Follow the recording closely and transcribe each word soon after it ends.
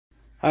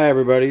Hi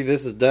everybody,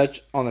 this is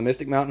Dutch on the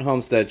Mystic Mountain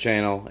Homestead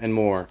channel and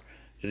more.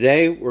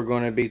 Today we're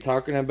going to be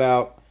talking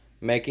about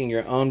making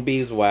your own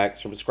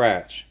beeswax from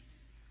scratch.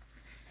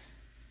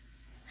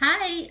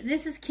 Hi,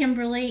 this is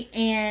Kimberly,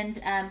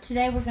 and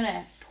today we're going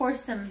to pour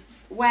some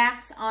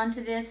wax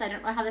onto this. I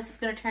don't know how this is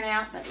going to turn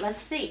out, but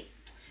let's see.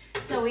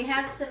 So we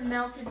have some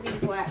melted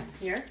beeswax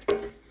here.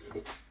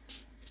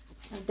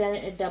 I've done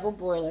it in a double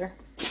boiler.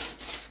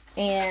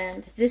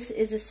 And this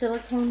is a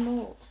silicone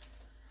mold.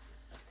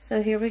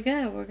 So here we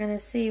go. We're going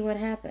to see what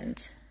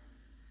happens.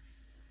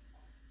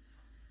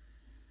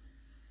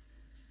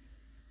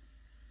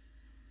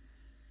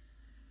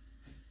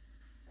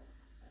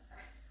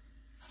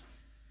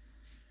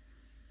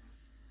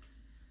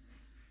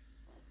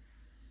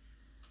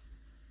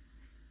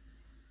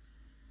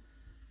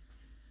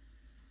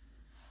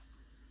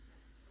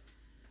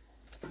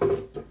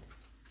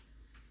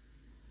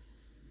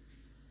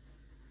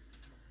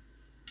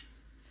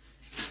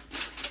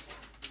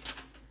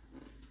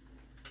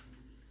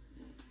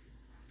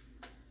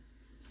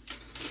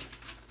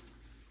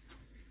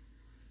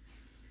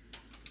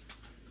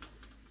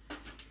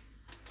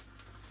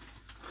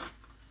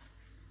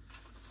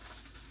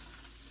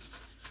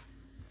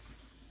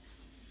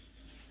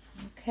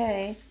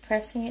 Okay,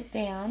 pressing it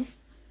down.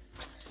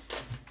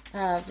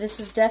 This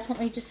is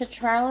definitely just a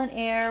trial and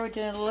error. We're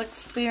doing a little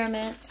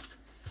experiment.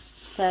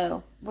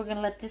 So we're going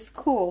to let this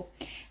cool.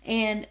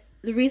 And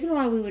the reason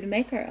why we would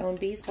make our own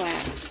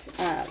beeswax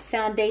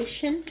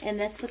foundation, and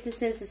that's what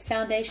this is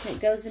foundation.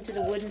 It goes into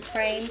the wooden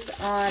frames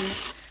on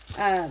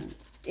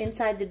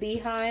inside the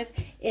beehive.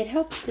 It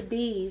helps the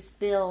bees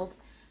build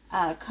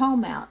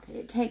comb out.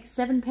 It takes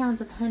 7 pounds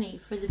of honey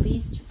for the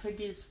bees to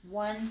produce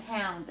 1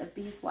 pound of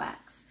beeswax.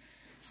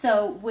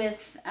 So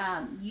with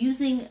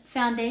using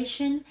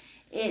foundation,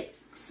 it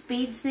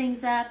speeds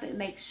things up. It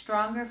makes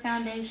stronger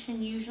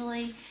foundation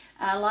usually.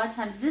 A lot of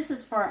times this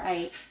is for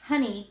a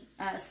honey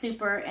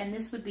super, and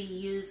this would be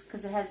used,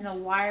 because it has no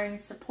wiring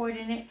support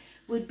in it,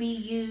 would be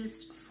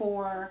used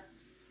for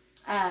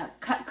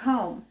cut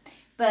comb.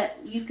 But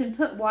you can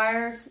put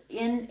wires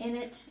in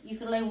it. You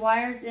can lay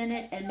wires in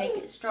it and make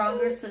it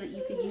stronger so that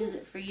you could use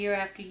it for year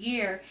after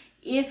year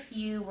if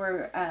you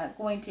were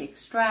going to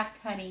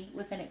extract honey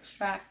with an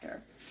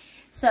extractor.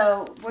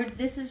 So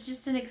this is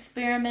just an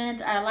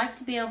experiment. I like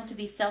to be able to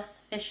be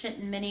self-sufficient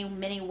in many,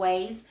 many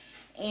ways.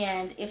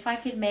 And if I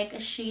could make a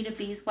sheet of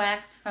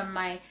beeswax from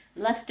my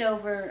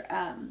leftover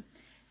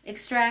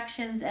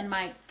extractions and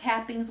my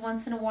cappings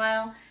once in a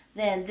while,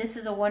 then this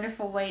is a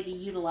wonderful way to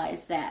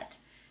utilize that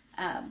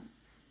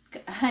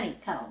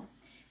honeycomb.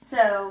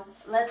 So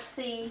let's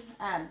see.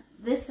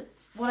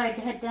 What I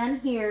had done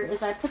here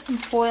is I put some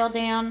foil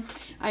down.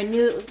 I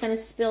knew it was going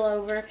to spill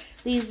over.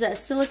 These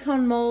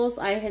silicone molds,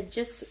 I had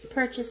just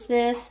purchased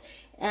this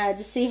to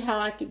see how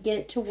I could get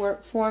it to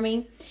work for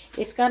me.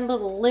 It's got a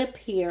little lip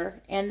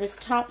here, and this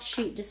top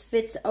sheet just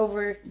fits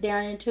over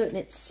down into it, and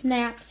it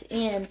snaps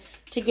in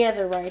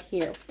together right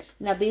here.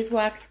 Now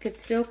beeswax could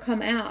still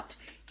come out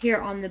here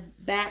on the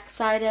back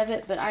side of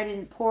it, but I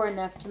didn't pour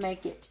enough to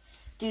make it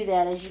do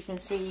that. As you can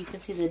see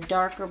the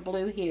darker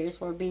blue here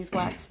is where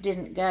beeswax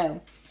didn't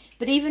go.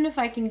 But even if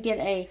I can get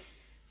a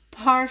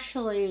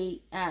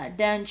partially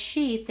done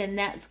sheet, then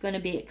that's going to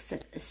be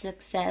a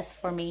success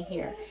for me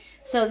here.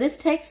 So this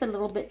takes a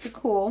little bit to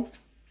cool.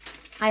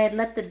 I had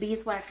let the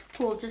beeswax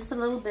cool just a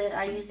little bit.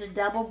 I used a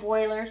double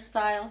boiler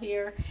style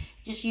here,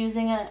 just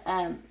using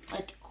a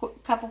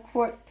couple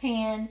quart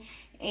pan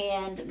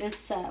and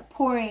this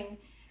pouring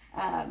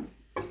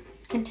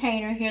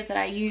container here that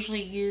I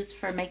usually use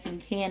for making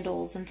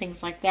candles and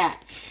things like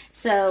that.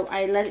 So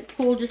I let it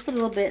cool just a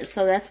little bit,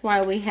 so that's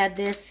why we had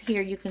this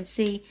here. You can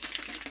see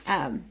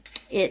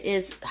it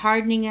is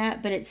hardening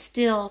up, but it's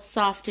still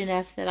soft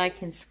enough that I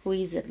can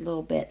squeeze it a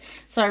little bit.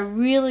 So I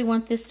really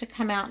want this to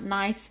come out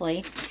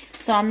nicely,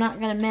 so I'm not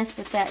going to mess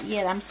with that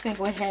yet. I'm just going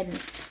to go ahead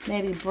and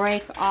maybe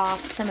break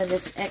off some of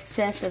this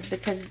excessive,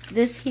 because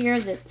this here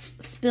that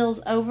spills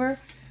over,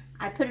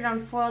 I put it on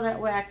foil, that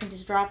way I can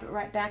just drop it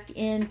right back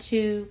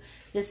into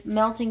this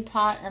melting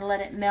pot and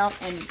let it melt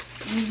and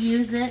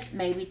reuse it,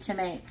 maybe to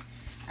make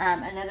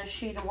another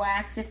sheet of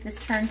wax if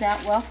this turns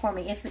out well for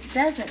me. If it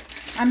doesn't,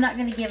 I'm not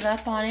going to give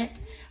up on it.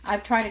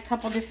 I've tried a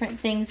couple different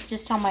things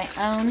just on my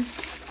own.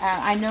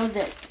 I know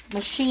that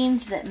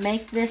machines that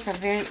make this are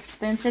very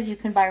expensive. You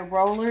can buy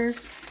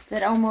rollers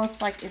that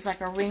almost is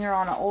like a wringer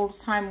on an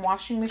old-time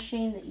washing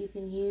machine that you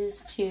can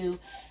use to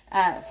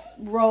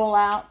roll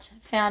out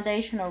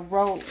foundation or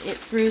roll it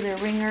through the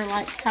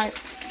wringer-like type.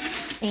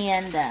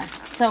 And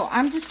so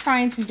I'm just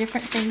trying some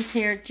different things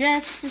here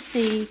just to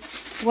see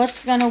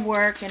what's going to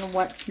work and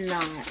what's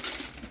not.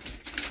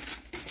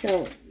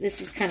 So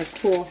this is kind of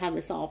cool how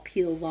this all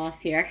peels off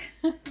here.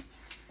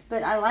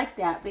 But I like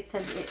that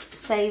because it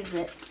saves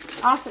it.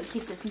 Also, it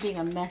keeps it from being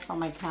a mess on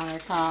my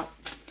countertop.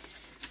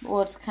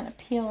 We'll just kind of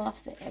peel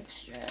off the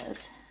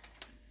extras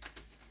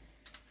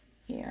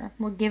here.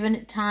 We're giving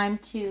it time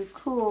to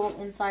cool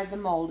inside the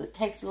mold. It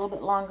takes a little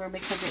bit longer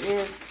because it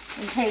is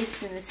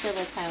encased in the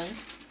silicone.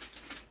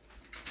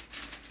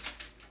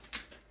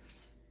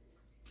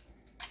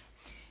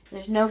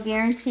 There's no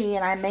guarantee,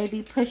 and I may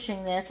be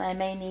pushing this. I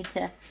may need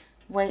to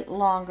wait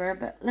longer,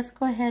 but let's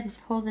go ahead and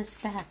pull this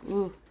back.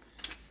 Ooh,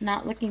 it's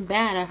not looking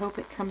bad. I hope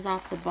it comes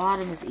off the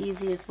bottom as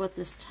easy as what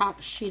this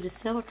top sheet of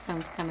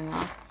silicone's coming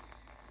off.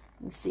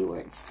 You can see where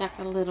it's stuck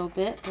a little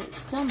bit, but it's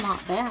still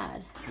not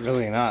bad. It's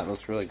really not. It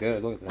looks really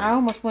good. Look at that. I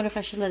almost wonder if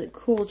I should let it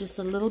cool just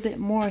a little bit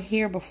more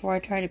here before I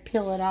try to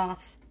peel it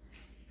off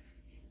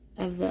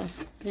of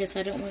this.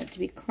 I don't want it to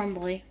be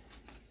crumbly.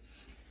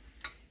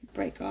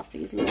 Break off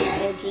these little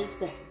edges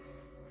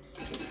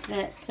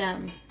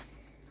that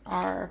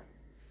are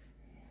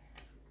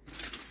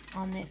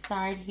on the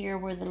side here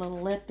where the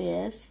little lip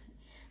is.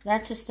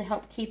 That's just to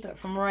help keep it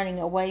from running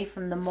away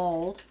from the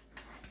mold.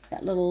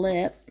 That little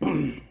lip.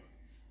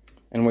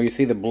 And where you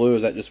see the blue,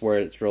 is that just where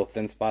it's real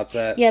thin spots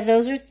at? Yeah,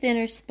 those are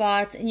thinner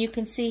spots. And you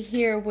can see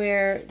here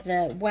where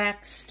the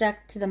wax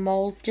stuck to the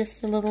mold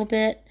just a little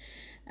bit.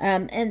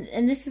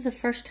 And this is the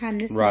first time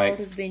this mold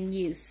has been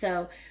used.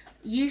 So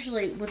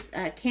usually with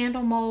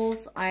candle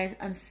molds, I'm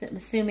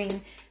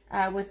assuming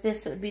with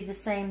this it would be the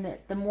same,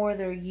 that the more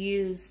they're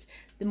used,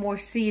 the more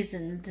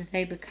seasoned that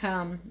they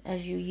become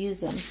as you use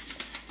them.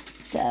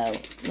 So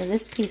now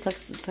this piece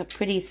looks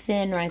pretty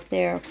thin right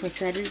there. Of course,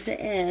 that is the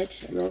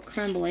edge, a little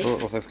crumbly. Oh,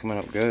 it looks like it's coming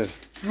up good.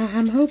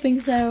 I'm hoping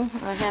so.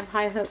 I have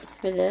high hopes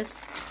for this.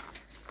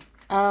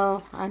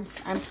 Oh, I'm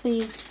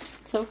pleased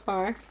so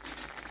far.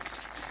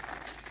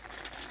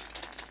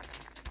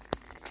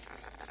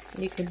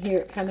 You can hear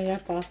it coming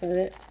up off of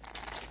it.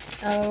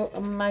 Oh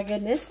my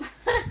goodness.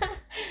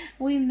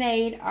 We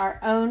made our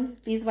own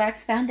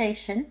beeswax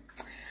foundation.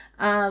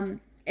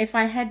 If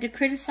I had to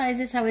criticize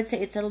this, I would say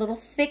it's a little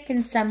thick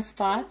in some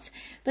spots,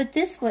 but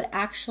this would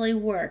actually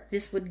work.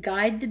 This would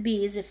guide the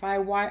bees. If I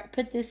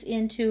put this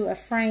into a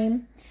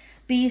frame,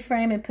 bee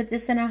frame, and put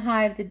this in a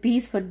hive, the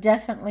bees would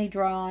definitely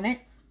draw on it.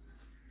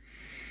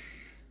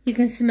 You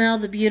can smell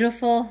the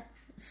beautiful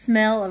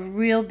smell of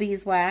real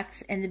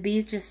beeswax, and the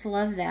bees just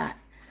love that.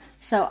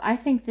 So I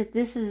think that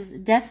this is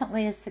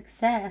definitely a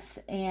success,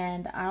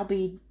 and I'll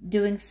be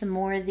doing some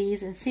more of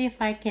these and see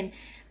if I can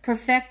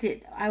perfect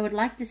it. I would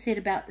like to see it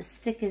about as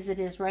thick as it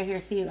is right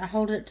here. See, I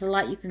hold it to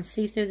light, you can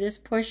see through this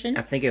portion.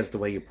 I think it's the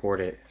way you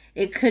poured it.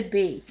 It could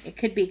be. It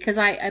could be, because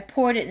I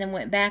poured it and then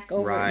went back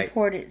over it and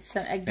poured it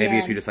again. Maybe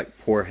if you just like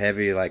pour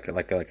heavy, like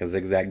a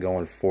zigzag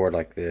going forward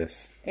like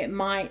this. It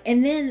might.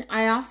 And then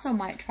I also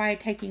might try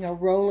taking a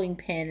rolling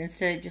pin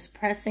instead of just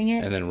pressing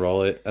it. And then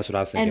roll it. That's what I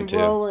was thinking too.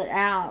 And roll it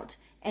out.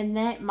 And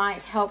that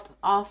might help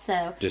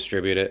also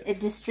distribute it.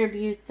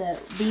 Distribute the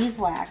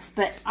beeswax.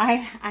 But I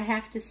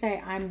have to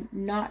say, I'm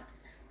not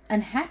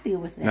unhappy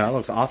with this. No, it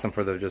looks awesome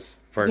for the just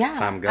first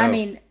time go. I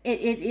mean,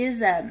 it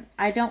is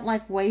I don't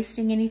like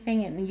wasting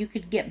anything, and you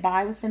could get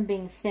by with them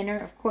being thinner.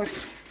 Of course,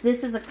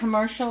 this is a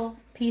commercial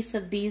piece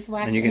of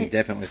beeswax. And you can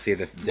definitely see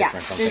the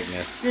difference on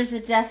thickness. There's a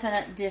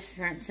definite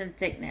difference in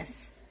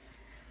thickness.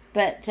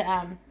 But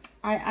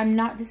I'm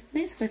not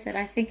displeased with it.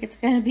 I think it's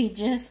going to be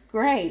just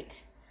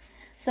great.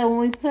 So when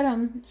we put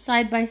them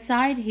side by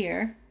side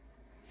here,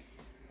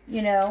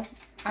 you know,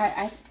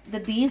 the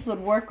bees would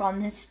work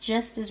on this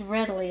just as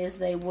readily as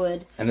they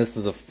would. And this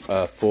is a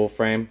full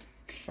frame?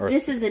 Or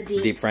this is a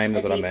deep frame,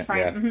 is what I meant. Frame.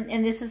 Yeah. Mm-hmm.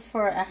 And this is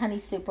for a honey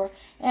super.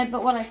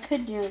 But what I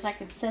could do is I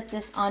could set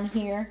this on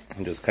here.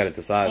 And just cut it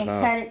to size,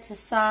 cut it to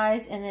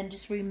size, and then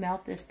just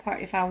remelt this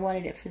part if I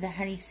wanted it for the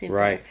honey super.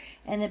 Right.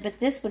 And then, but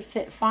this would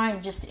fit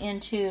fine just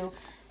into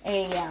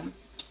a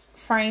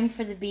frame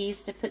for the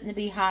bees to put in the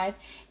beehive.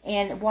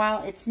 And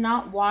while it's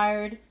not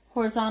wired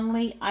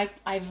horizontally,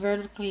 I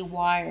vertically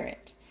wire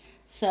it.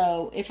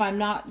 So if I'm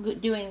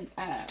not doing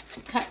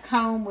cut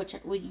comb, which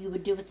you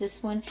would do with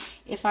this one,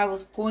 if I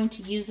was going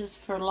to use this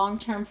for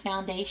long-term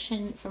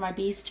foundation for my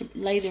bees to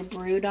lay their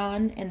brood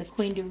on and the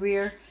queen to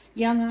rear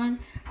young on,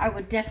 I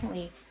would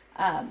definitely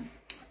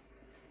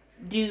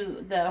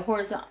do the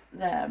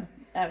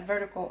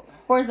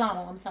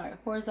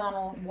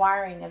horizontal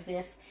wiring of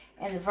this,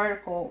 and the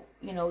vertical,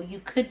 you know,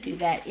 you could do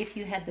that if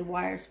you had the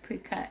wires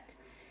pre-cut.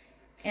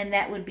 And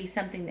that would be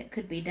something that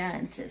could be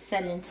done to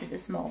set into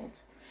this mold.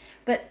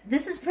 But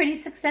this is pretty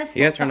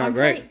successful. Yeah, it turned out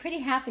great.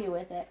 Pretty happy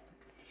with it.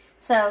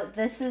 So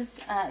this is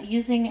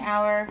using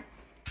our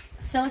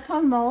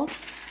silicone mold.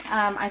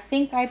 I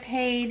think I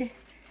paid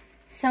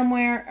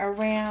somewhere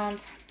around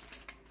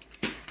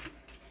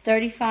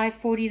 $35,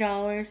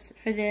 $40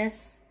 for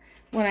this.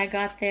 When I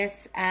got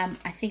this,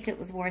 I think it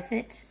was worth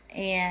it.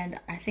 And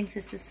I think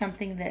this is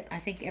something that I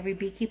think every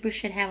beekeeper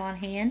should have on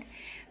hand.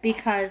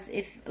 Because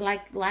if,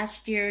 like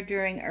last year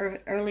during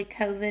early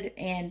COVID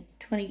and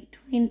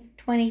 2020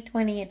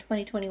 and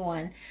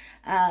 2021,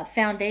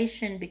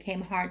 foundation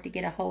became hard to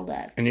get a hold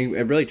of. And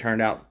it really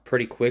turned out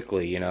pretty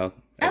quickly, you know.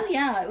 Oh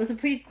yeah, it was a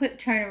pretty quick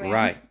turnaround.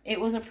 Right.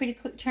 It was a pretty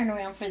quick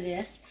turnaround for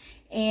this.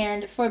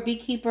 And for a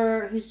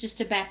beekeeper who's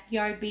just a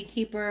backyard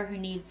beekeeper who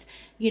needs,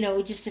 you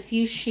know, just a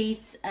few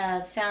sheets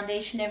of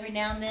foundation every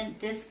now and then,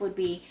 this would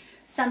be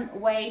some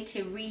way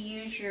to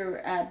reuse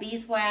your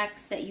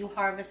beeswax that you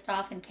harvest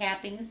off in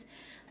cappings.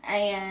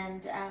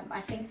 And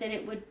I think that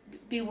it would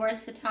be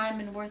worth the time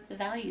and worth the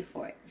value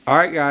for it.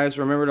 Alright guys,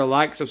 remember to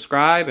like,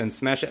 subscribe, and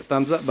smash that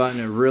thumbs up button.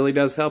 It really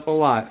does help a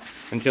lot.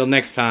 Until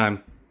next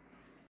time.